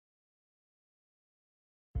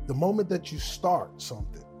The moment that you start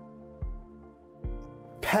something,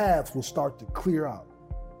 paths will start to clear out.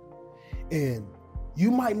 And you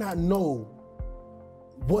might not know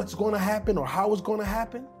what's going to happen or how it's going to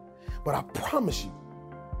happen, but I promise you,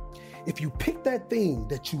 if you pick that thing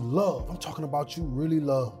that you love, I'm talking about you really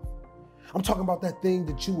love, I'm talking about that thing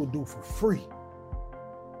that you will do for free.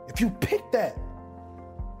 If you pick that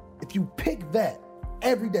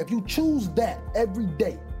every day, if you choose that every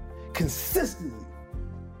day, consistently,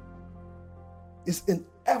 it's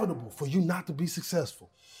inevitable for you not to be successful.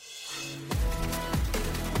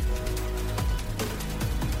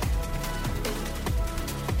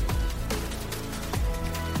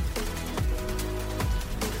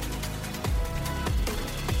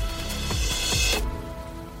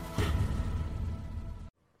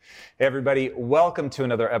 Hey everybody, welcome to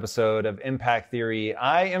another episode of Impact Theory.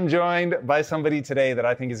 I am joined by somebody today that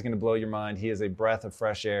I think is going to blow your mind. He is a breath of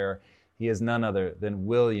fresh air. He is none other than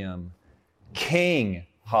William King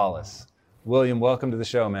Hollis. William, welcome to the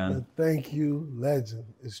show, man. Thank you, legend.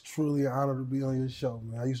 It's truly an honor to be on your show,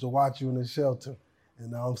 man. I used to watch you in the shelter,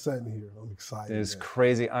 and now I'm sitting here. I'm excited. It's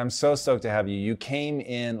crazy. I'm so stoked to have you. You came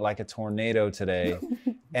in like a tornado today.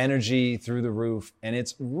 Energy through the roof, and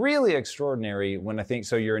it's really extraordinary when I think,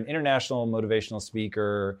 so you're an international motivational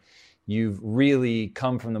speaker, you've really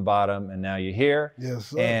come from the bottom, and now you're here. Yes,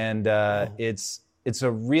 sir. And it's a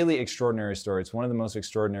really extraordinary story. It's one of the most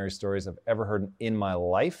extraordinary stories I've ever heard in my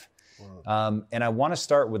life. Wow. And I want to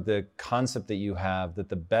start with the concept that you have, that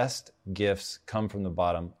the best gifts come from the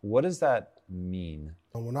bottom. What does that mean?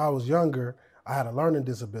 When I was younger, I had a learning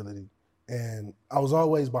disability, and I was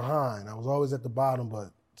always behind. I was always at the bottom,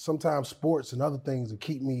 but sometimes sports and other things would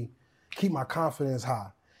keep my confidence high.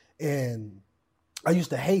 And I used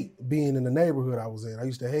to hate being in the neighborhood I was in. I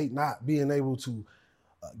used to hate not being able to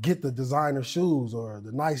get the designer shoes or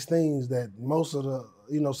the nice things that most of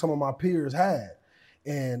some of my peers had.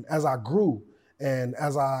 And as I grew and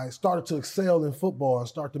as I started to excel in football and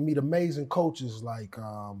start to meet amazing coaches like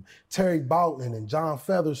Terry Boughton and John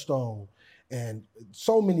Featherstone and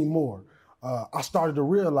so many more, I started to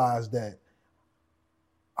realize that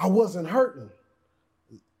I wasn't hurting.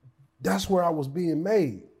 That's where I was being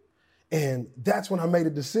made. And that's when I made a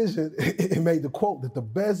decision and made the quote that the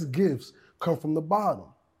best gifts come from the bottom.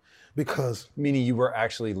 Because meaning you were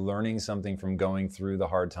actually learning something from going through the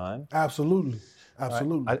hard time? Absolutely.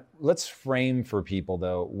 Absolutely. Let's frame for people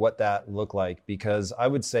though what that looked like, because I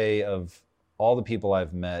would say of all the people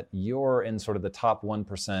I've met, you're in sort of the top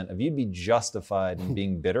 1% of you'd be justified in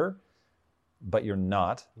being bitter, but you're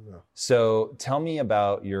not. Yeah. So tell me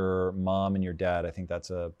about your mom and your dad. I think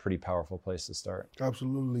that's a pretty powerful place to start.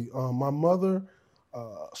 Absolutely. My mother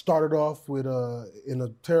started off with in a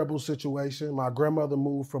terrible situation. My grandmother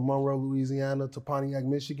moved from Monroe, Louisiana to Pontiac,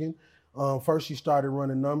 Michigan. First, she started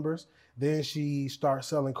running numbers. Then she started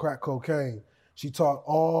selling crack cocaine. She taught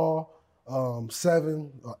all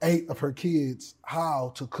 7 or 8 of her kids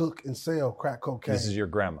how to cook and sell crack cocaine. This is your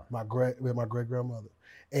grandma? My great-grandmother.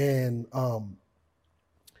 And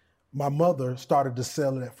my mother started to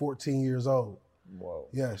sell it at 14 years old. Whoa.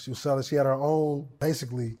 Yeah, she was selling. She had her own,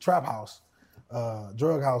 basically, trap house,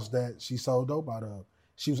 drug house that she sold dope out of.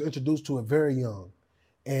 She was introduced to it very young.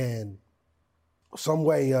 And some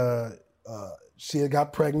way she had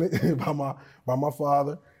got pregnant by my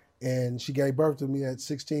father, and she gave birth to me at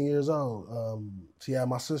 16 years old. She had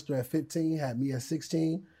my sister at 15, had me at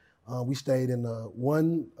 16. We stayed in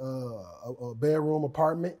a bedroom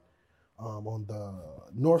apartment on the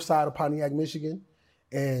north side of Pontiac, Michigan.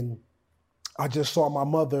 And I just saw my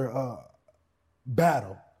mother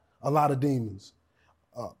battle a lot of demons.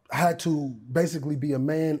 I had to basically be a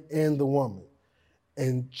man and the woman.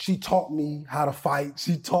 And she taught me how to fight.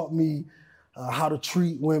 She taught me how to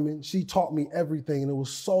treat women. She taught me everything. And it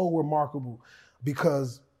was so remarkable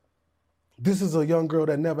because this is a young girl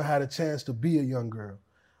that never had a chance to be a young girl.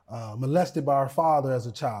 Molested by her father as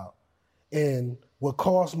a child. And what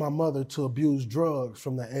caused my mother to abuse drugs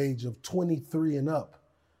from the age of 23 and up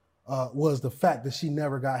was the fact that she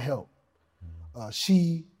never got help.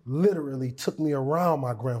 She literally took me around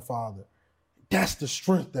my grandfather. That's the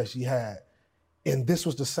strength that she had. And this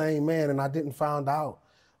was the same man, and I didn't find out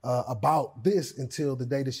about this until the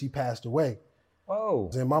day that she passed away. Whoa.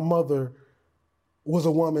 And my mother was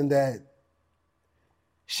a woman that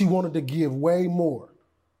she wanted to give way more,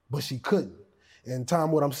 but she couldn't. And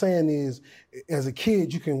Tom, what I'm saying is, as a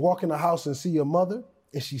kid, you can walk in the house and see your mother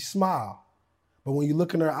and she smile. But when you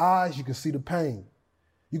look in her eyes, you can see the pain.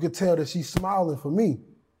 You could tell that she's smiling for me,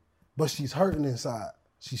 but she's hurting inside.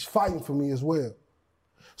 She's fighting for me as well.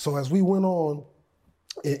 So as we went on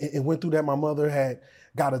and went through that, my mother had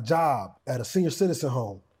got a job at a senior citizen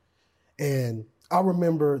home. And I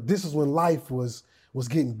remember this is when life was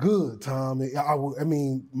getting good, Tom.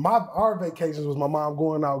 Our vacations was my mom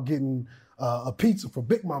going out getting a pizza from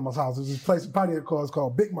Big Mama's house. There's this place in Pontiac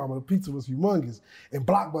called Big Mama. The pizza was humongous, and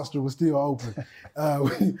Blockbuster was still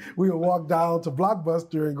open. We would walk down to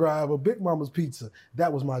Blockbuster and grab a Big Mama's pizza.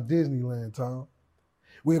 That was my Disneyland, Tom.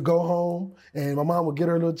 We'd go home, and my mom would get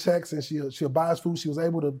her little checks, and she'll buy us food. She was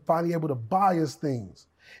finally able to buy us things.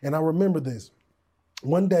 And I remember this.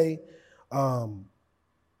 One day,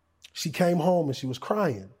 she came home and she was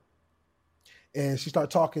crying. And she started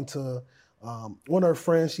talking to one of her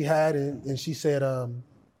friends she had, and she said,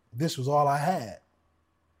 this was all I had.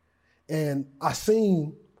 And I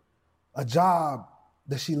seen a job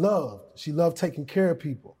that she loved. She loved taking care of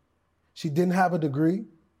people. She didn't have a degree.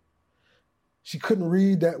 She couldn't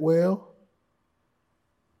read that well,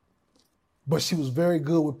 but she was very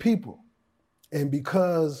good with people. And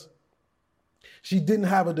because she didn't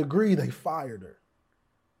have a degree, they fired her.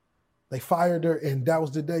 They fired her, and that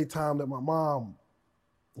was the daytime that my mom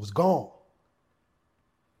was gone.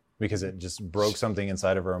 Because it just broke something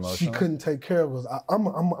inside of her emotionally? She couldn't take care of us.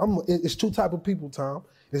 It's two type of people, Tom.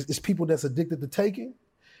 It's people that's addicted to taking,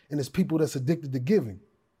 and it's people that's addicted to giving.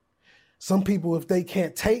 Some people, if they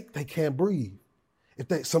can't take, they can't breathe.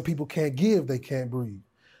 Some people can't give, they can't breathe.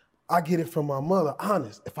 I get it from my mother,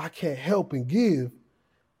 honest. If I can't help and give,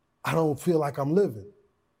 I don't feel like I'm living.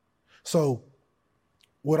 So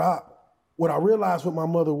what I realized with my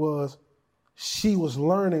mother was she was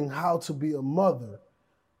learning how to be a mother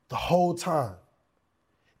the whole time.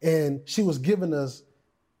 And she was giving us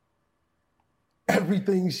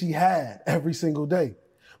everything she had every single day.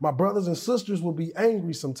 My brothers and sisters would be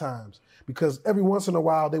angry sometimes because every once in a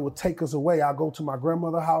while they would take us away. I'll go to my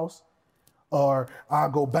grandmother's house, or I'll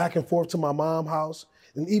go back and forth to my mom's house.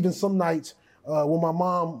 And even some nights when my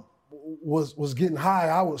mom was getting high,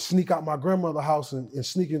 I would sneak out my grandmother's house and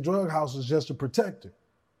sneak in drug houses just to protect her.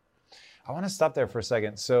 I want to stop there for a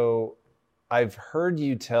second. So I've heard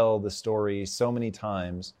you tell the story so many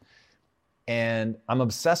times, and I'm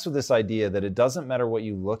obsessed with this idea that it doesn't matter what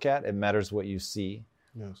you look at, it matters what you see.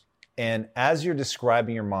 Yes. And as you're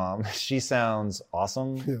describing your mom, she sounds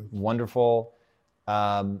awesome, Yeah. wonderful,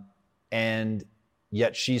 and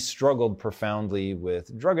yet she struggled profoundly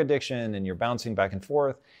with drug addiction, and you're bouncing back and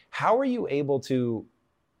forth. How are you able to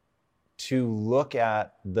look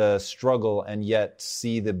at the struggle and yet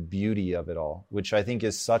see the beauty of it all, which I think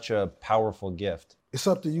is such a powerful gift? It's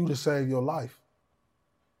up to you to save your life.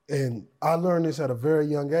 And I learned this at a very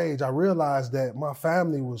young age. I realized that my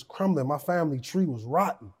family was crumbling. My family tree was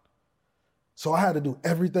rotten. So I had to do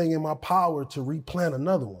everything in my power to replant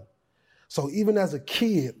another one. So even as a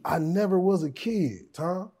kid, I never was a kid,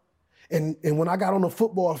 Tom. And when I got on the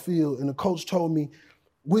football field and the coach told me,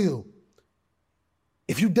 Will,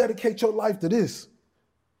 if you dedicate your life to this,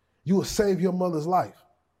 you will save your mother's life.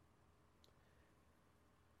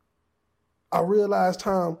 I realized,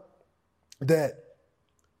 Tom, that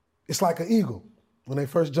it's like an eagle. When they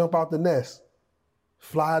first jump out the nest,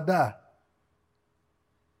 fly or die.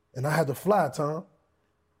 And I had to fly, Tom.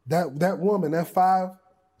 That woman, that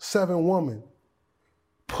 5'7" woman,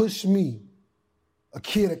 pushed me, a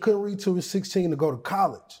kid that couldn't read till he was 16, to go to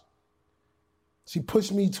college. She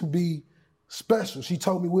pushed me to be special. She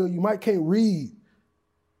told me, Will, you might can't read.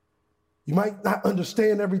 You might not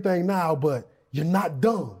understand everything now, but you're not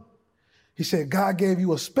dumb. He said, God gave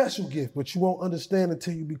you a special gift, but you won't understand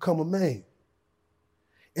until you become a man.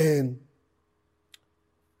 And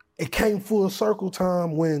it came full circle,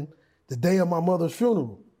 Tom, when the day of my mother's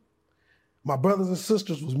funeral, my brothers and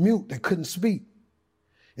sisters was mute. They couldn't speak.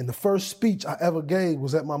 And the first speech I ever gave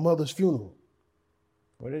was at my mother's funeral.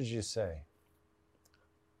 What did you say?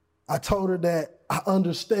 I told her that I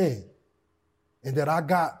understand and that I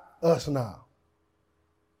got us now.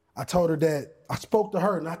 I told her that I spoke to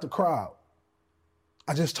her, not the crowd.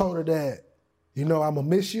 I just told her that, I'm going to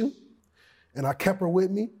miss you. And I kept her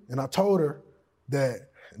with me. And I told her that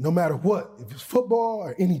no matter what, if it's football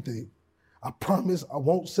or anything, I promise I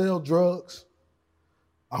won't sell drugs.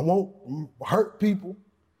 I won't hurt people.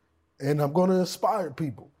 And I'm going to inspire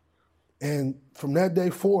people. And from that day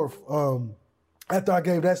forth, after I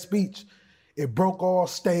gave that speech, it broke all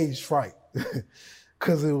stage fright.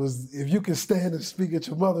 Because it was, if you can stand and speak at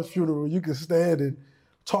your mother's funeral, you can stand and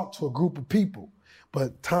talk to a group of people.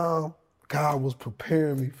 But Tom, God was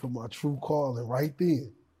preparing me for my true calling right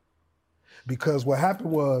then. Because what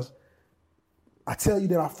happened was, I tell you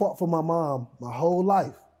that I fought for my mom my whole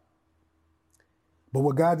life. But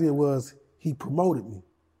what God did was he promoted me.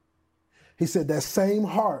 He said, that same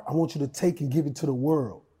heart, I want you to take and give it to the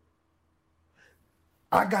world.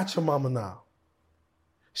 I got your mama now.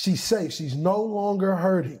 She's safe. She's no longer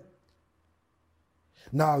hurting.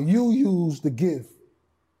 Now you use the gift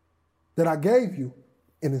that I gave you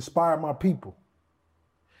and inspire my people.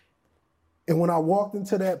 And when I walked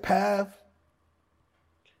into that path,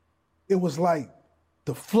 it was like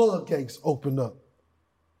the floodgates opened up.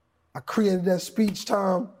 I created that speech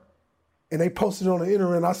time and they posted it on the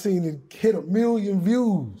internet and I seen it hit 1 million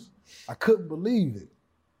views. I couldn't believe it.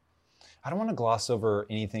 I don't want to gloss over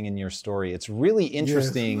anything in your story. It's really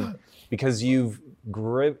interesting because you've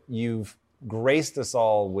graced us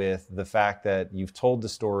all with the fact that you've told the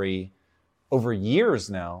story over years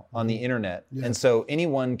now on the internet. Yeah. And so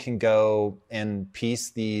anyone can go and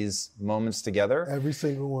piece these moments together. Every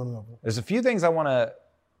single one of them. There's a few things I want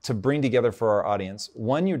to bring together for our audience.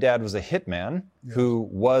 One, your dad was a hitman who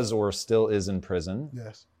was or still is in prison.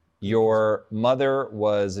 Yes. Your mother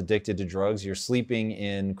was addicted to drugs. You're sleeping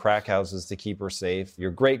in crack houses to keep her safe.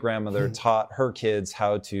 Your great-grandmother taught her kids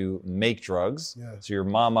how to make drugs. Yes. So your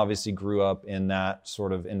mom obviously grew up in that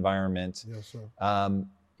sort of environment. Yes, sir.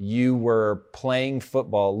 You were playing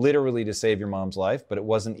football literally to save your mom's life, but it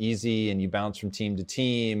wasn't easy and you bounced from team to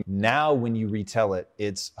team. Now when you retell it,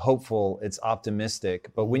 it's hopeful, it's optimistic.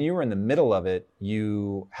 But when you were in the middle of it,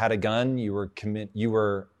 you had a gun, you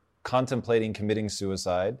were contemplating committing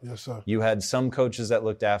suicide. Yes, sir. You had some coaches that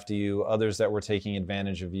looked after you, others that were taking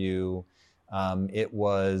advantage of you.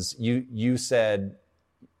 You said,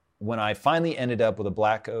 when I finally ended up with a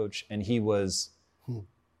black coach and he was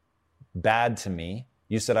bad to me,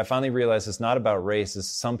 you said, I finally realized it's not about race. It's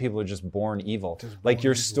some people are just born evil.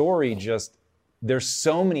 Your story there's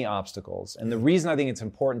so many obstacles. And the reason I think it's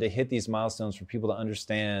important to hit these milestones for people to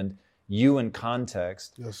understand you in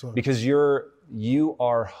context, because you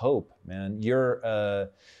are hope, man. You're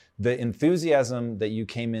the enthusiasm that you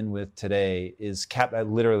came in with today is I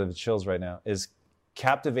literally have chills right now, is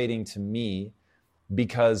captivating to me,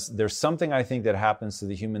 because there's something I think that happens to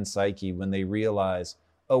the human psyche when they realize,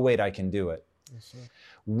 oh wait, I can do it. Yes, sir.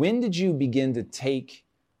 When did you begin to take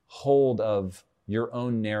hold of your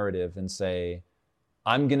own narrative and say,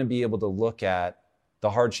 I'm going to be able to look at the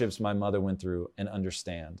hardships my mother went through and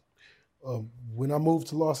understand? When I moved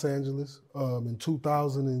to Los Angeles in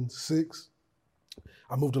 2006,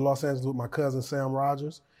 I moved to Los Angeles with my cousin Sam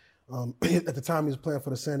Rogers. At the time, he was playing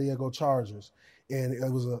for the San Diego Chargers, and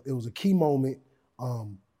it was a key moment.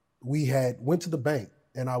 We went to the bank,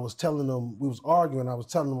 and I was telling them, we was arguing. I was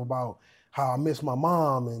telling them about how I miss my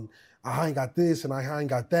mom, and I ain't got this, and I ain't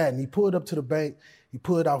got that. And he pulled up to the bank. He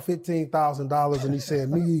pulled out $15,000, and he said,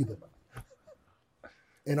 "Me either."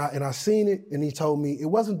 And I seen it, and he told me it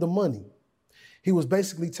wasn't the money. He was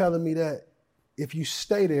basically telling me that if you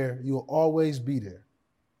stay there, you'll always be there.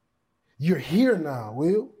 You're here now,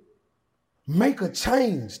 Will. Make a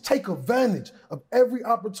change. Take advantage of every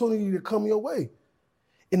opportunity to come your way.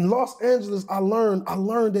 In Los Angeles, I learned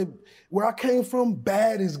that where I came from,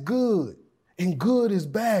 bad is good and good is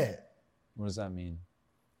bad. What does that mean?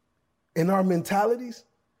 In our mentalities,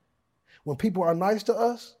 when people are nice to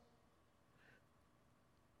us,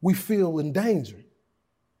 we feel in danger.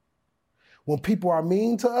 When people are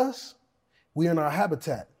mean to us, we're in our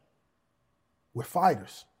habitat. We're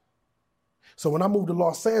fighters. So when I moved to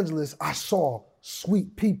Los Angeles, I saw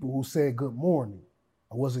sweet people who said good morning.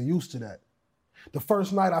 I wasn't used to that. The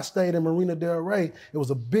first night I stayed in Marina Del Rey, it was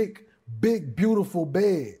a big, beautiful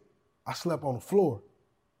bed. I slept on the floor.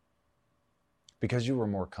 Because you were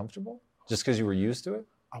more comfortable? Just because you were used to it?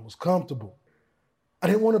 I was comfortable. I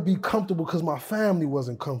didn't want to be comfortable because my family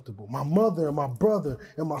wasn't comfortable. My mother and my brother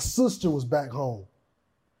and my sister was back home.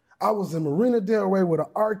 I was in Marina Del Rey with an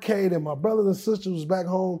arcade, and my brothers and sisters was back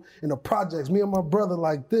home in the projects, me and my brother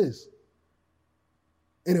like this.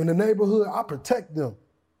 And in the neighborhood, I protect them.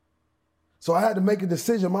 So I had to make a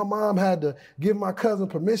decision. My mom had to give my cousin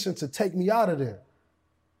permission to take me out of there.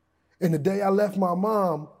 And the day I left my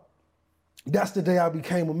mom, that's the day I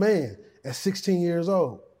became a man at 16 years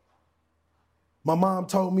old. My mom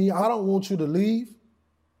told me, I don't want you to leave,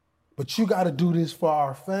 but you got to do this for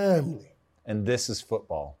our family. And this is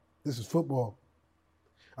football. This is football.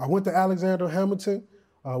 I went to Alexander Hamilton.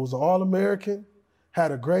 I was an All-American,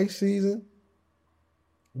 had a great season,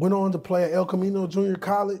 went on to play at El Camino Junior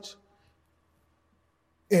College,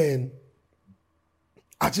 and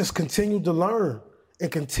I just continued to learn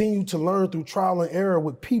and continued to learn through trial and error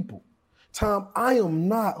with people. Tom, I am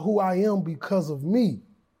not who I am because of me.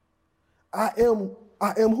 I am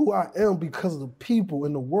who I am because of the people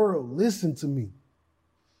in the world. Listen to me.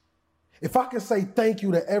 If I can say thank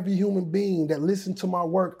you to every human being that listened to my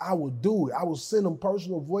work, I would do it. I will send them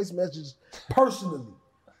personal voice messages personally.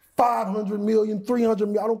 500 million, 300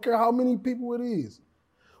 million, I don't care how many people it is.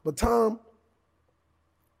 But Tom,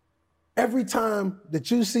 Every time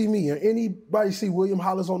that you see me or anybody see William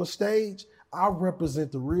Hollis on the stage, I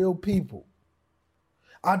represent the real people.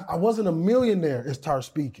 I wasn't a millionaire and start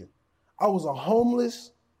speaking. I was a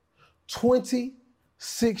homeless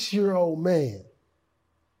 26-year-old man.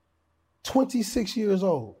 26 years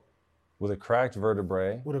old. With a cracked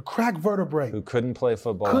vertebrae. With a cracked vertebrae. Who couldn't play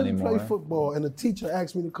football anymore. Couldn't play football, and the teacher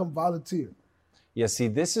asked me to come volunteer. Yeah, see,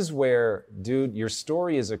 this is where, dude, your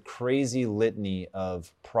story is a crazy litany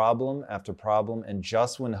of problem after problem, and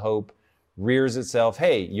just when hope rears itself,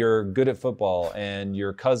 hey, you're good at football, and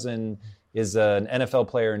your cousin is an NFL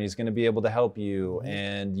player, and he's going to be able to help you,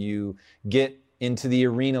 and you get into the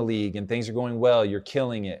arena league, and things are going well, you're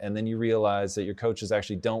killing it, and then you realize that your coaches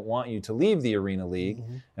actually don't want you to leave the arena league,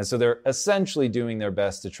 and so they're essentially doing their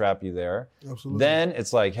best to trap you there. Absolutely. Then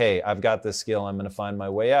it's like, hey, I've got this skill, I'm going to find my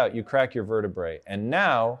way out. You crack your vertebrae, and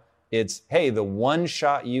now it's, hey, the one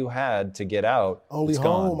shot you had to get out, only it's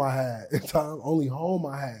home gone. I had. Tom, only home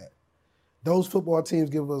I had. Those football teams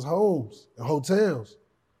give us homes and hotels.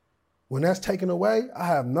 When that's taken away, I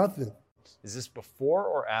have nothing. Is this before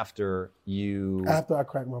or after you? After I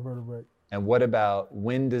cracked my vertebrae. And what about,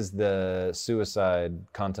 when does the suicide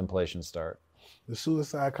contemplation start? The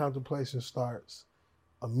suicide contemplation starts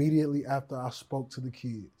immediately after I spoke to the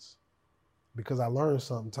kids. Because I learned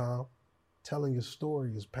something, Tom. Telling your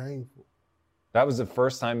story is painful. That was the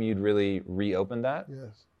first time you'd really reopened that?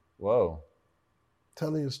 Yes. Whoa.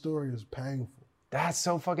 Telling your story is painful. That's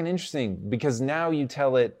so fucking interesting, because now you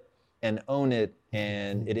tell it and own it,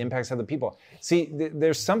 and it impacts other people. See,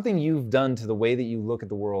 there's something you've done to the way that you look at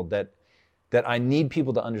the world that I need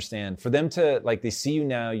people to understand. For them to, like, they see you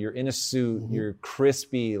now, you're in a suit, you're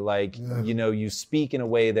crispy, like, you know, you speak in a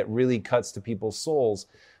way that really cuts to people's souls.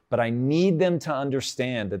 But I need them to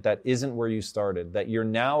understand that that isn't where you started, that you're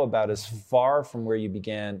now about as far from where you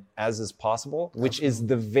began as is possible, which is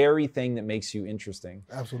the very thing that makes you interesting.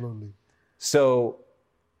 Absolutely. So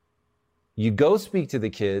you go speak to the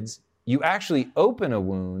kids, you actually open a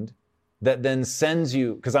wound that then sends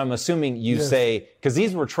you, because I'm assuming you say, because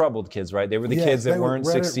these were troubled kids, right? They were the kids that weren't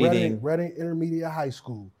succeeding. Reading Intermediate High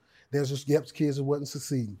School. There's just kids that wasn't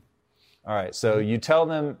succeeding. All right, so you tell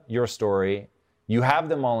them your story, you have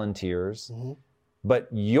them all in tears, but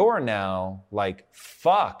you're now like,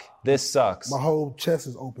 fuck, this sucks. My whole chest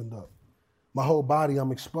is opened up. My whole body,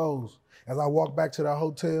 I'm exposed. As I walk back to that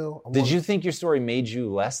hotel. Did you think your story made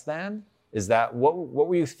you less than? Is that, what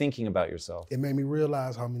were you thinking about yourself? It made me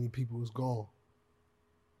realize how many people was gone.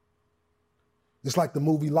 It's like the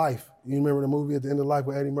movie Life. You remember the movie at the end of Life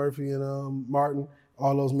with Eddie Murphy and Martin?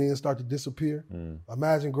 All those men start to disappear.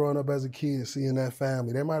 Imagine growing up as a kid, seeing that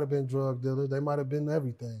family. They might have been drug dealers. They might have been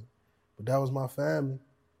everything. But that was my family.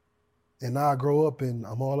 And now I grow up and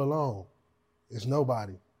I'm all alone. It's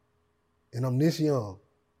nobody. And I'm this young.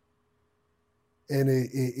 And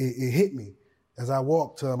it hit me. As I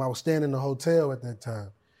walked, I was staying in the hotel at that time,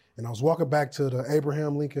 and I was walking back to the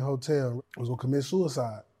Abraham Lincoln Hotel. I was gonna commit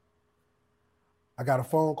suicide. I got a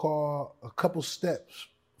phone call a couple steps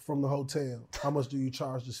from the hotel. How much do you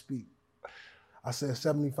charge to speak? I said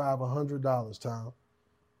 $75, $100, Tom.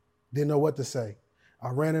 Didn't know what to say. I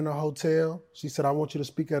ran in the hotel. She said, I want you to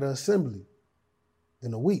speak at an assembly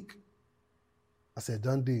in a week. I said,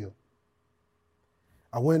 done deal.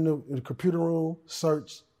 I went in the computer room,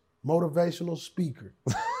 searched motivational speaker.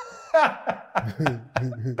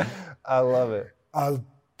 I love it.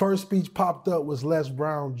 First speech popped up was Les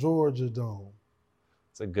Brown, Georgia Dome.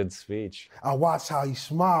 It's a good speech. I watched how he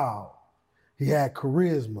smiled. He had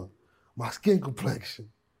charisma, my skin complexion,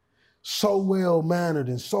 so well-mannered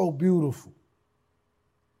and so beautiful.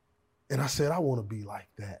 And I said, I want to be like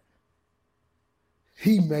that.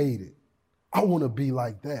 He made it. I want to be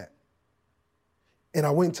like that. And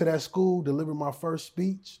I went to that school, delivered my first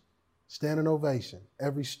speech, standing ovation.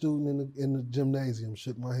 Every student in the gymnasium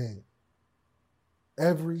shook my hand.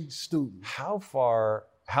 Every student.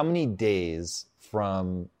 How many days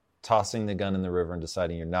from tossing the gun in the river and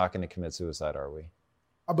deciding you're not going to commit suicide are we?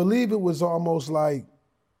 I believe it was almost like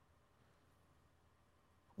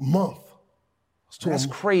a month. That's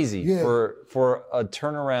crazy for a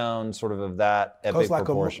turnaround sort of that epic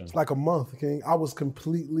proportion. It's like a month, King. I was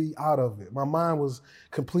completely out of it. My mind was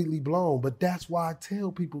completely blown. But that's why I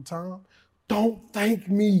tell people, Tom, don't thank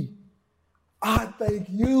me. I thank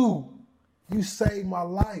you. You saved my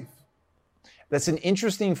life. That's an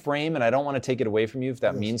interesting frame, and I don't want to take it away from you if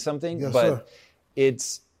that means something. Yes, but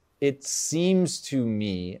sir. It seems to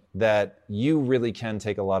me that you really can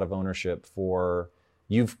take a lot of ownership for.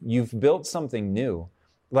 You've built something new,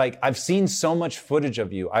 Like, I've seen so much footage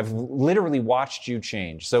of you. I've literally watched you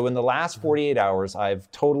change. So in the last 48 hours, I've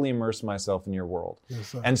totally immersed myself in your world. Yes,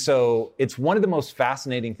 sir. And so it's one of the most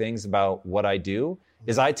fascinating things about what I do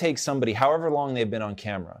is I take somebody, however long they've been on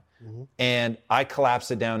camera, and I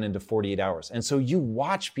collapse it down into 48 hours. And so you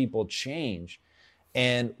watch people change,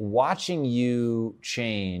 and watching you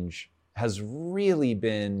change has really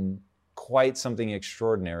been quite something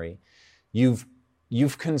extraordinary. You've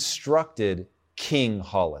constructed King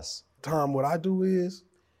Hollis. Tom, what I do is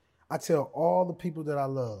I tell all the people that I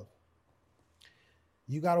love,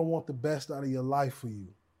 you got to want the best out of your life for you,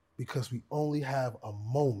 because we only have a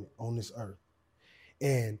moment on this earth.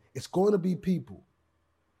 And it's going to be people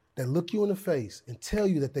that look you in the face and tell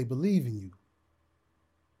you that they believe in you.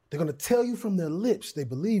 They're going to tell you from their lips they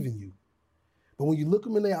believe in you. But when you look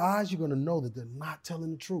them in their eyes, you're going to know that they're not telling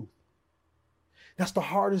the truth. That's the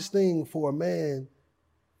hardest thing for a man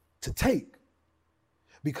to take.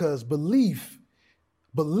 Because belief,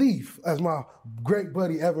 as my great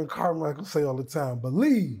buddy Evan Carmichael say all the time,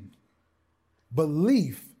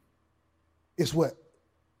 belief is what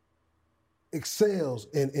excels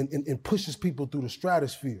and pushes people through the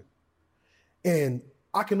stratosphere. And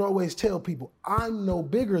I can always tell people, I'm no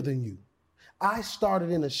bigger than you. I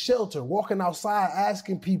started in a shelter, walking outside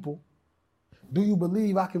asking people, do you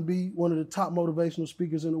believe I can be one of the top motivational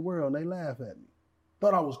speakers in the world? And they laugh at me.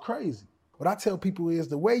 Thought I was crazy. What I tell people is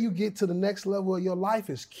the way you get to the next level of your life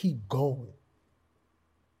is keep going.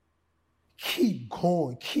 Keep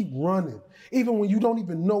going, keep running. Even when you don't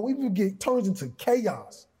even know, even if it turns into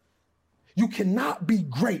chaos. You cannot be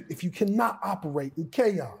great if you cannot operate in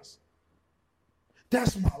chaos.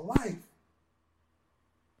 That's my life.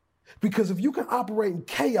 Because if you can operate in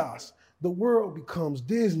chaos, the world becomes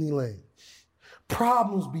Disneyland.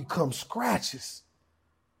 Problems become scratches.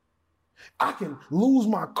 I can lose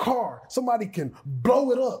my car. Somebody can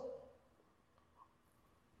blow it up.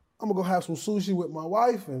 I'm going to go have some sushi with my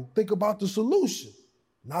wife and think about the solution,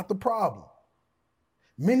 not the problem.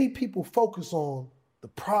 Many people focus on the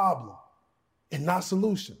problem and not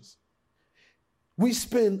solutions. We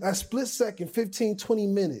spend a split second, 15, 20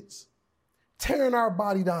 minutes tearing our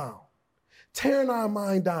body down, tearing our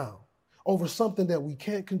mind down over something that we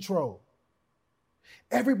can't control.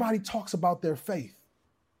 Everybody talks about their faith,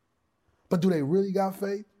 but do they really got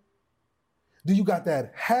faith? Do you got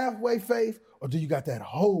that halfway faith or do you got that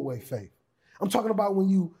whole way faith? I'm talking about when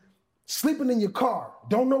you sleeping in your car,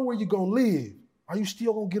 don't know where you're going to live. Are you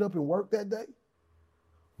still going to get up and work that day?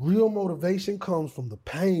 Real motivation comes from the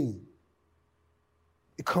pain.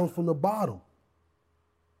 It comes from the bottom.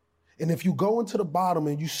 And if you go into the bottom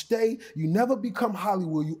and you stay, you never become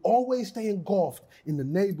Hollywood. You always stay engulfed in the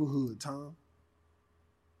neighborhood, Tom.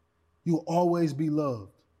 You'll always be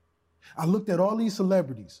loved. I looked at all these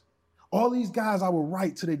celebrities, all these guys I would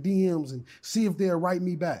write to their DMs and see if they'll write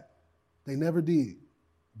me back. They never did.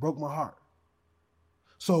 Broke my heart.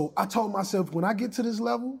 So I told myself, when I get to this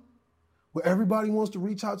level where everybody wants to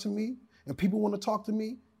reach out to me and people want to talk to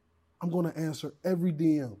me, I'm going to answer every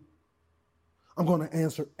DM. I'm going to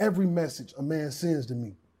answer every message a man sends to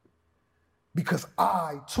me. Because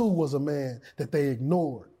I, too, was a man that they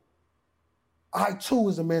ignored. I, too,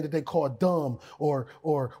 was a man that they called dumb or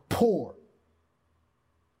poor.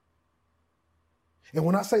 And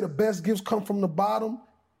when I say the best gifts come from the bottom,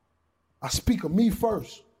 I speak of me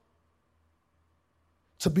first.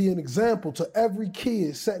 To be an example to every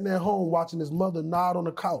kid sitting at home watching his mother nod on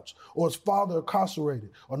the couch or his father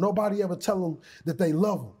incarcerated or nobody ever tell them that they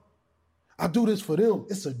love him. I do this for them.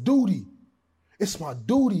 It's a duty. It's my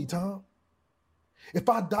duty, Tom. If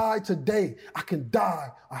I die today, I can die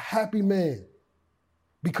a happy man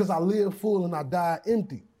because I lived full and I died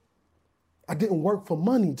empty. I didn't work for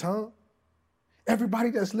money, Tom.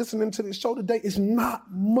 Everybody that's listening to this show today, it's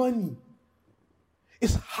not money.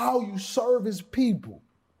 It's how you serve his people.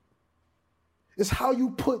 It's how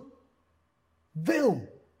you put them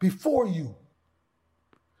before you.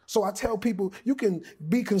 So I tell people, you can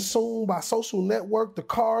be consumed by social network, the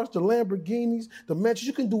cars, the Lamborghinis, the mansions.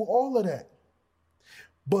 You can do all of that.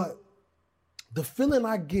 But the feeling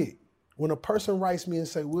I get when a person writes me and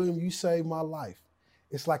say, William, you saved my life,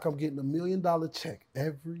 it's like I'm getting $1 million check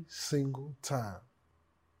every single time.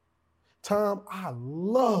 Tom, I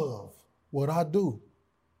love what I do.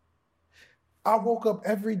 I woke up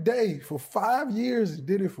every day for 5 years and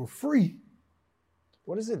did it for free.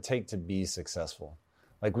 What does it take to be successful?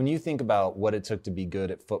 Like when you think about what it took to be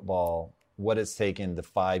good at football, what it's taken the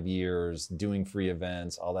 5 years, doing free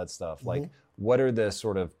events, all that stuff, like what are the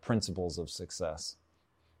sort of principles of success?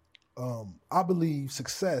 I believe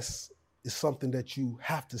success is something that you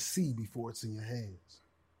have to see before it's in your hands.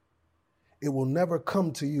 it will never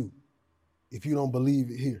come to you if you don't believe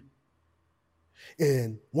it here.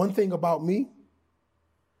 And one thing about me,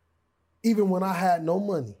 even when I had no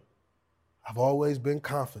money, I've always been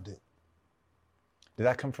confident. Did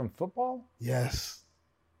that come from football? Yes.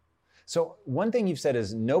 So one thing you've said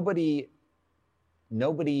is nobody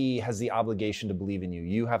has the obligation to believe in you.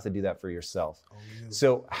 You have to do that for yourself.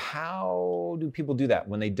 So how do people do that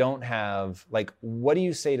when they don't have, like, what do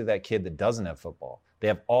you say to that kid that doesn't have football? They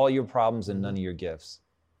have all your problems and none of your gifts.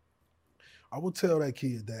 I will tell that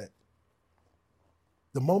kid that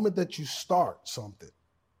the moment that you start something,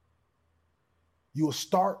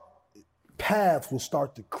 paths will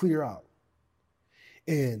start to clear out.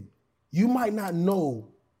 And you might not know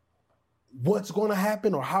what's going to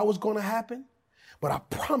happen or how it's going to happen, but I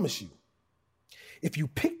promise you, if you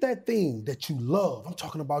pick that thing that you love, I'm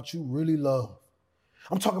talking about you really love,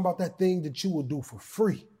 I'm talking about that thing that you will do for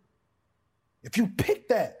free. If you pick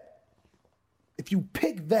that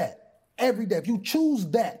every day, if you choose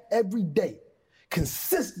that every day,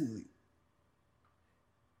 consistently,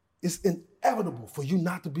 it's inevitable for you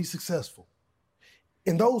not to be successful.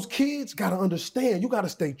 And those kids got to understand, you got to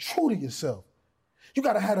stay true to yourself. You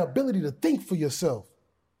got to have the ability to think for yourself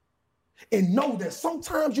and know that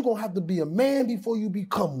sometimes you're going to have to be a man before you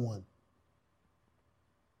become one.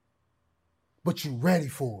 But you're ready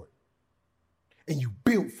for it and you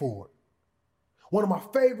built for it. One of my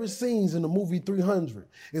favorite scenes in the movie 300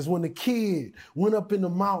 is when the kid went up in the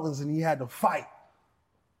mountains and he had to fight.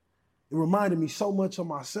 It reminded me so much of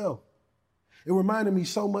myself. It reminded me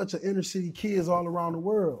so much of inner city kids all around the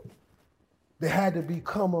world. They had to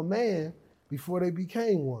become a man before they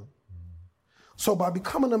became one. So by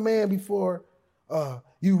becoming a man before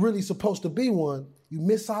you really supposed to be one, you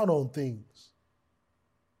miss out on things.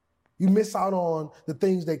 You miss out on the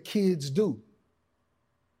things that kids do.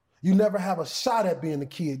 You never have a shot at being a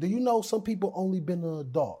kid. Do you know some people only been an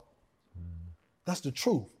adult? That's the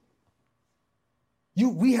truth.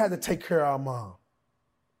 We had to take care of our mom.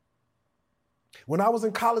 When I was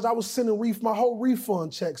in college, I was sending my whole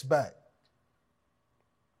refund checks back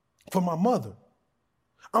for my mother.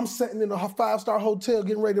 I'm sitting in a 5-star hotel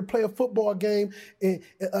getting ready to play a football game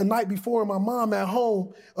a night before, and my mom at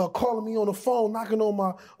home calling me on the phone, knocking on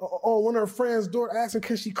one of her friends' door, asking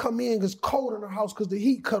can she come in because it's cold in her house because the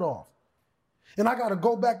heat cut off. And I got to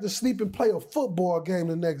go back to sleep and play a football game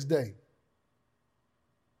the next day.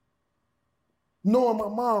 Knowing my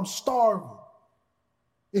mom's starving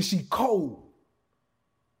and she cold.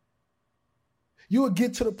 You will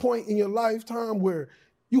get to the point in your lifetime where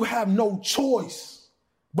you have no choice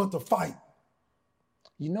but to fight.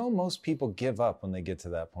 You know, most people give up when they get to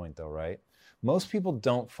that point though, right? Most people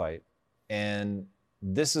don't fight. And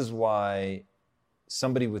this is why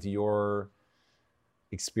somebody with your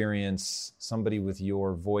experience, somebody with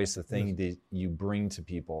your voice, the thing that you bring to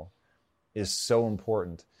people is so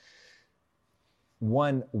important.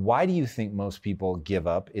 One, why do you think most people give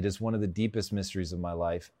up? It is one of the deepest mysteries of my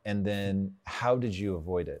life. And then how did you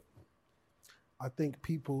avoid it? I think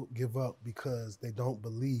people give up because they don't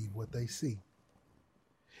believe what they see.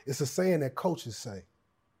 It's a saying that coaches say,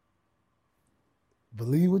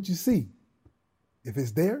 believe what you see. If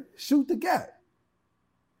it's there, shoot the gap.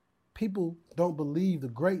 People don't believe the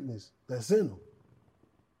greatness that's in them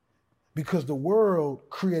because the world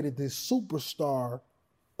created this superstar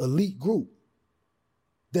elite group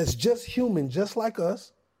that's just human, just like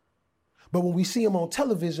us. But when we see them on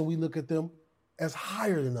television, we look at them as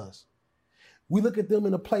higher than us. We look at them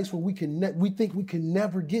in a place where we think we can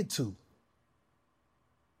never get to.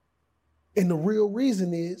 And the real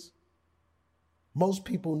reason is most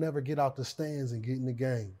people never get out the stands and get in the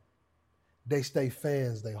game. They stay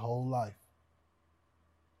fans their whole life.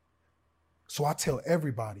 So I tell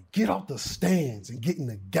everybody, get out the stands and get in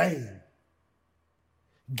the game.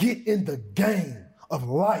 Get in the game of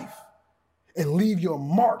life and leave your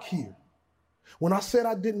mark here. When I said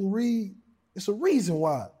I didn't read, it's a reason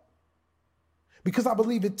why. Because I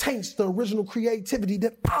believe it taints the original creativity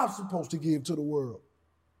that I'm supposed to give to the world.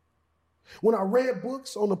 When I read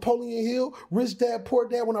books on Napoleon Hill, Rich Dad, Poor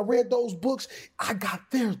Dad, when I read those books, I got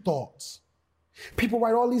their thoughts. People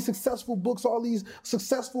write all these successful books, all these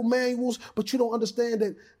successful manuals, but you don't understand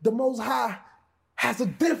that the Most High has a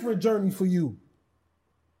different journey for you.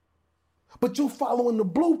 But you're following the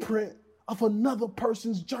blueprint of another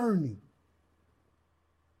person's journey.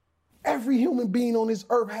 Every human being on this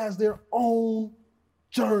earth has their own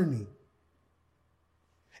journey.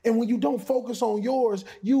 And when you don't focus on yours,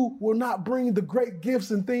 you will not bring the great gifts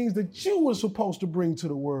and things that you were supposed to bring to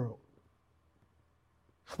the world.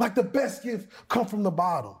 Like the best gift come from the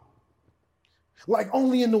bottom. Like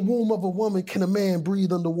only in the womb of a woman can a man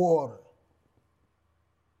breathe underwater.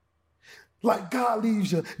 Like God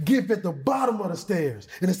leaves your gift at the bottom of the stairs,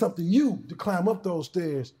 and it's up to you to climb up those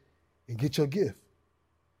stairs and get your gift.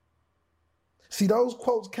 See, those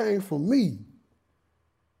quotes came from me.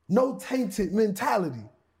 No tainted mentality.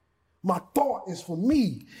 My thought is for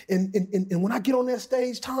me. And when I get on that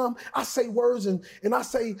stage, Tom, I say words and I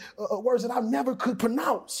say words that I never could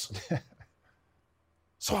pronounce.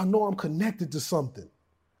 So I know I'm connected to something.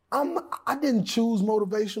 I didn't choose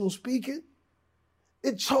motivational speaking.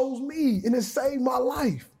 It chose me and it saved my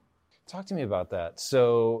life. Talk to me about that.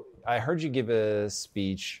 So I heard you give a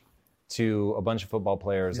speech to a bunch of football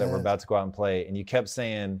players that were about to go out and play, and you kept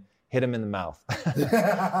saying, hit them in the mouth.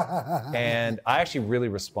 And I actually really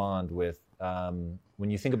respond with, when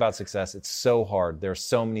you think about success, it's so hard. There are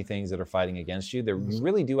so many things that are fighting against you. You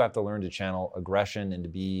really do have to learn to channel aggression and to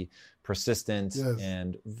be persistent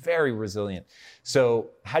and very resilient. So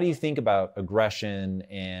how do you think about aggression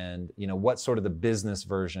and, what's sort of the business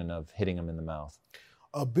version of hitting them in the mouth?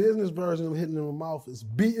 A business version of hitting them in the mouth is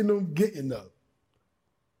beating them, getting up.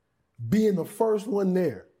 Being the first one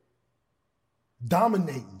there.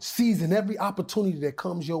 Dominating, seizing every opportunity that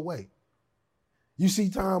comes your way. You see,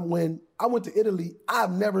 Tom, when I went to Italy,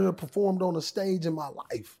 I've never performed on a stage in my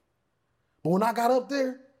life. But when I got up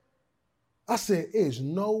there, I said, there's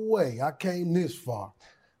no way I came this far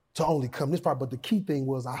to only come this far. But the key thing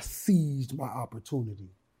was I seized my opportunity.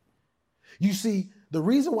 You see, the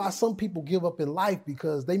reason why some people give up in life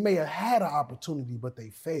because they may have had an opportunity, but they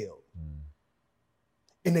failed.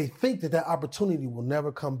 And they think that opportunity will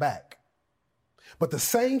never come back. But the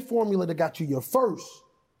same formula that got you your first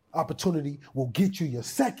opportunity will get you your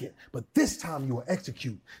second. But this time you will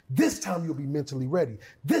execute. This time you'll be mentally ready.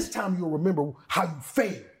 This time you'll remember how you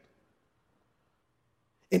failed.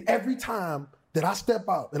 And every time that I step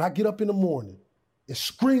out and I get up in the morning and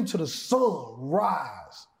scream to the sun,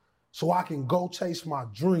 rise, so I can go chase my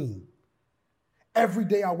dream. Every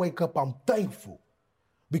day I wake up, I'm thankful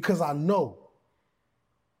because I know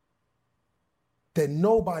that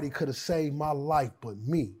nobody could have saved my life but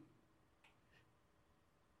me.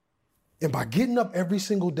 And by getting up every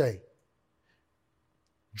single day,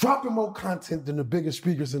 dropping more content than the biggest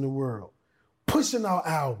speakers in the world, pushing out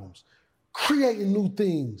albums, creating new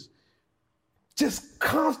things, just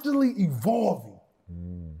constantly evolving.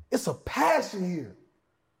 It's a passion here.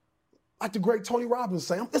 Like the great Tony Robbins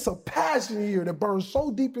saying, it's a passion here that burns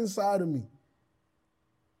so deep inside of me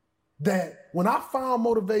that when I found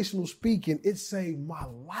motivational speaking, it saved my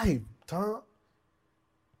life, Tom.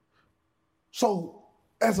 So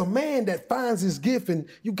as a man that finds his gift, and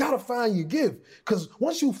you gotta find your gift, because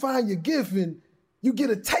once you find your gift and you get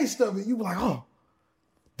a taste of it, you be like, oh,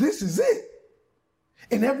 this is it.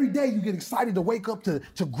 And every day you get excited to wake up to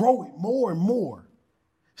grow it more and more.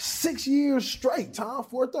 6 years straight, Tom,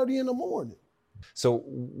 4:30 in the morning. So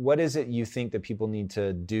what is it you think that people need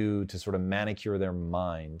to do to sort of manicure their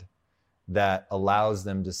mind that allows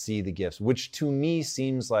them to see the gifts, which to me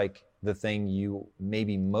seems like the thing you may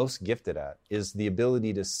be most gifted at, is the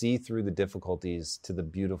ability to see through the difficulties to the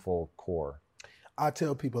beautiful core? I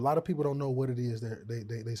tell people, a lot of people don't know what it is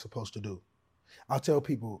they're supposed to do. I tell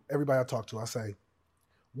people, everybody I talk to, I say,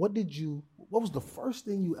 what was the first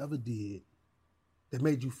thing you ever did that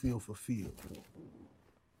made you feel fulfilled?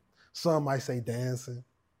 Some might say dancing.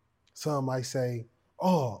 Some might say,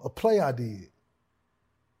 oh, a play I did.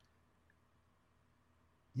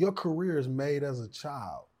 Your career is made as a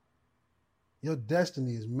child. Your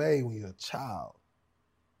destiny is made when you're a child.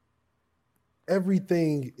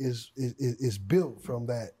 Everything is built from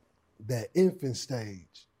that infant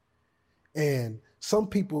stage. And some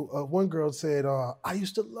people, one girl said, I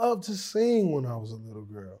used to love to sing when I was a little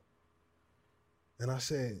girl. And I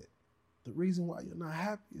said, the reason why you're not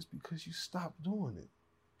happy is because you stopped doing it.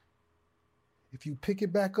 If you pick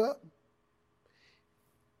it back up,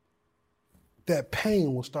 that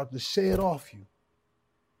pain will start to shed off you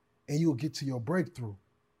and you'll get to your breakthrough.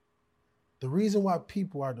 The reason why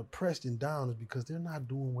people are depressed and down is because they're not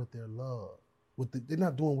doing what they love. They're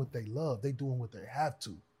not doing what they love. They're doing what they have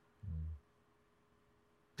to.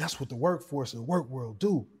 That's what the workforce and work world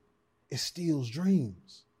do. It steals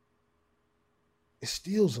dreams. It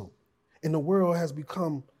steals them. And the world has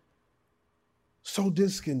become so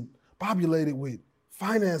discombobulated with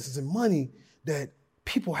finances and money that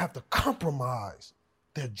people have to compromise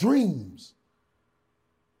their dreams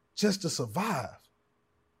just to survive.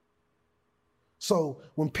 So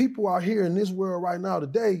when people are here in this world right now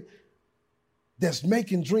today that's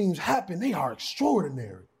making dreams happen, they are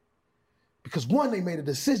extraordinary. Because one, they made a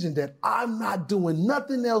decision that I'm not doing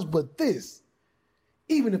nothing else but this,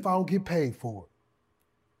 even if I don't get paid for it.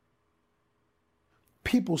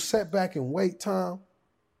 People sit back and wait, Tom,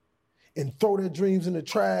 and throw their dreams in the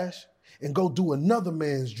trash and go do another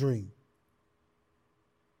man's dream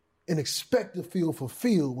and expect to feel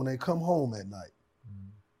fulfilled when they come home at night.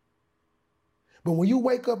 But when you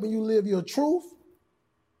wake up and you live your truth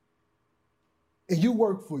and you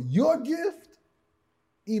work for your gift,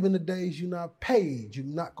 even the days you're not paid, you're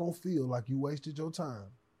not going to feel like you wasted your time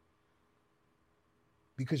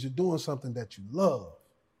because you're doing something that you love.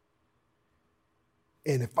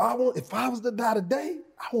 And if I was to die today,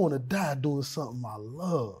 I want to die doing something I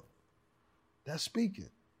love. That's speaking.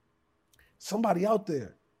 Somebody out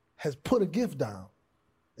there has put a gift down,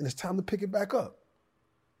 and it's time to pick it back up.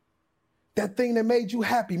 That thing that made you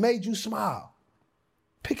happy, made you smile,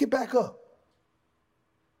 pick it back up.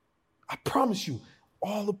 I promise you,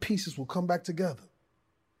 all the pieces will come back together.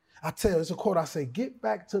 I tell you, it's a quote I say, get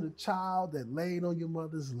back to the child that laid on your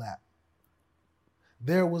mother's lap.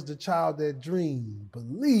 There was the child that dreamed,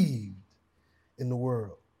 believed in the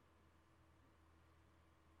world.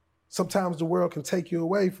 Sometimes the world can take you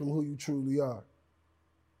away from who you truly are.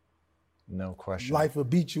 No question. Life will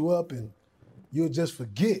beat you up and you'll just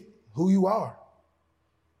forget who you are.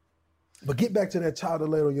 But get back to that child that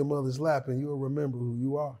laid on your mother's lap and you'll remember who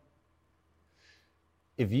you are.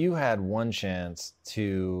 If you had one chance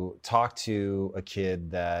to talk to a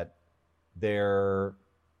kid that they're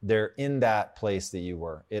in that place that you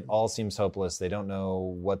were, it all seems hopeless, they don't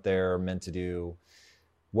know what they're meant to do,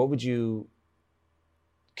 what would you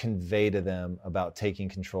convey to them about taking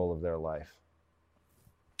control of their life?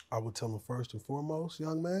 I would tell them first and foremost,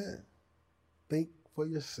 young man, think for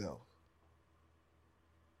yourself.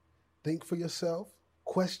 Think for yourself,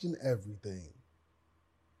 question everything,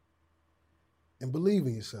 and believe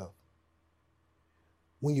in yourself.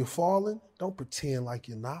 When you're falling, don't pretend like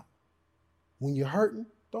you're not. When you're hurting,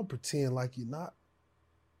 don't pretend like you're not.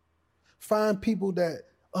 Find people that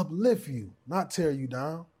uplift you, not tear you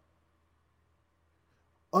down.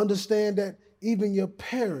 Understand that even your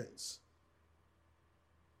parents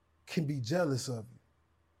can be jealous of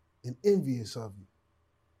you and envious of you.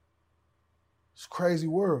 It's a crazy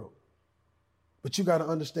world. But you got to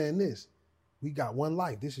understand this. We got one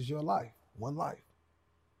life. This is your life. One life.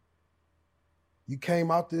 You came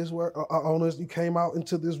out this world, you came out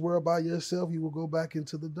into this world by yourself. You will go back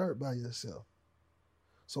into the dirt by yourself.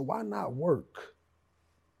 So why not work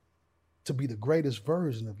to be the greatest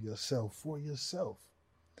version of yourself for yourself?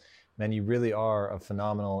 Man, you really are a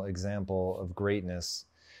phenomenal example of greatness.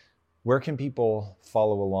 Where can people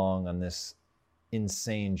follow along on this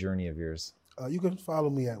insane journey of yours? You can follow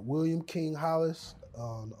me at William King Hollis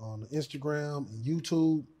on Instagram and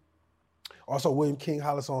YouTube. Also, William King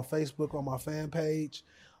Hollis on Facebook on my fan page.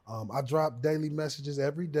 I drop daily messages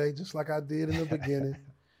every day, just like I did in the beginning.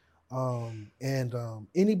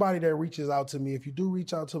 Anybody that reaches out to me, if you do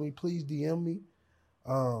reach out to me, please DM me.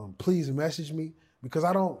 Please message me, because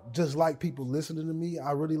I don't just like people listening to me.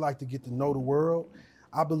 I really like to get to know the world.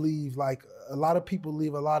 I believe like a lot of people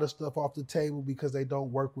leave a lot of stuff off the table because they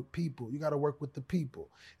don't work with people. You got to work with the people.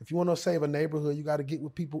 If you want to save a neighborhood, you got to get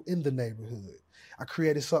with people in the neighborhood. I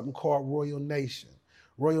created something called Royal Nation.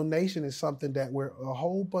 Royal Nation is something that where a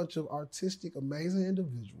whole bunch of artistic, amazing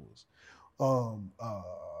individuals,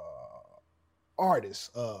 artists,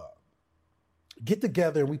 get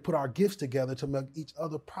together and we put our gifts together to make each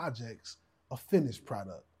other projects a finished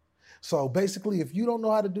product. So basically, if you don't know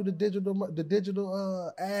how to do the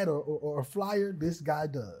digital ad or flyer, this guy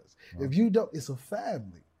does. Wow. If you don't, it's a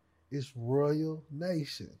family. It's Royal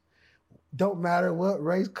Nation. Don't matter what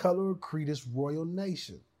race, color, or creed, it's Royal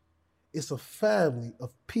Nation. It's a family of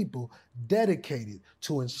people dedicated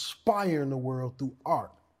to inspiring the world through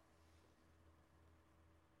art.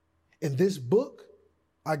 In this book,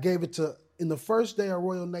 I gave it to, in the first day of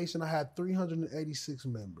Royal Nation, I had 386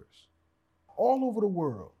 members all over the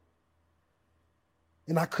world.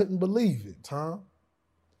 And I couldn't believe it, Tom.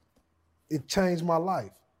 It changed my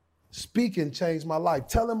life. Speaking changed my life.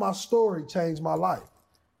 Telling my story changed my life.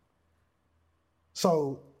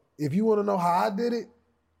 So if you want to know how I did it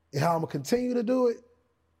and how I'm going to continue to do it,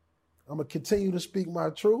 I'm going to continue to speak my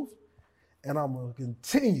truth, and I'm going to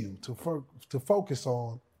continue to focus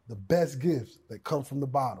on the best gifts that come from the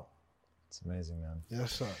bottom. It's amazing, man.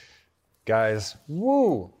 Yes, sir. Guys,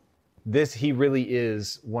 woo! He really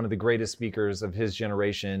is one of the greatest speakers of his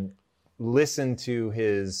generation. Listen to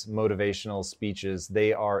his motivational speeches.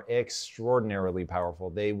 They are extraordinarily powerful.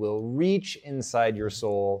 They will reach inside your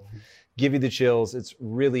soul, give you the chills. It's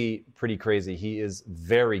really pretty crazy. He is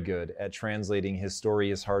very good at translating his story,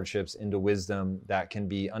 his hardships into wisdom that can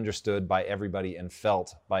be understood by everybody and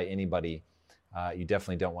felt by anybody. You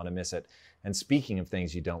definitely don't want to miss it. And speaking of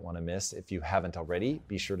things you don't want to miss, if you haven't already,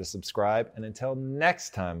 be sure to subscribe. And until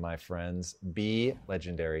next time, my friends, be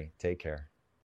legendary. Take care.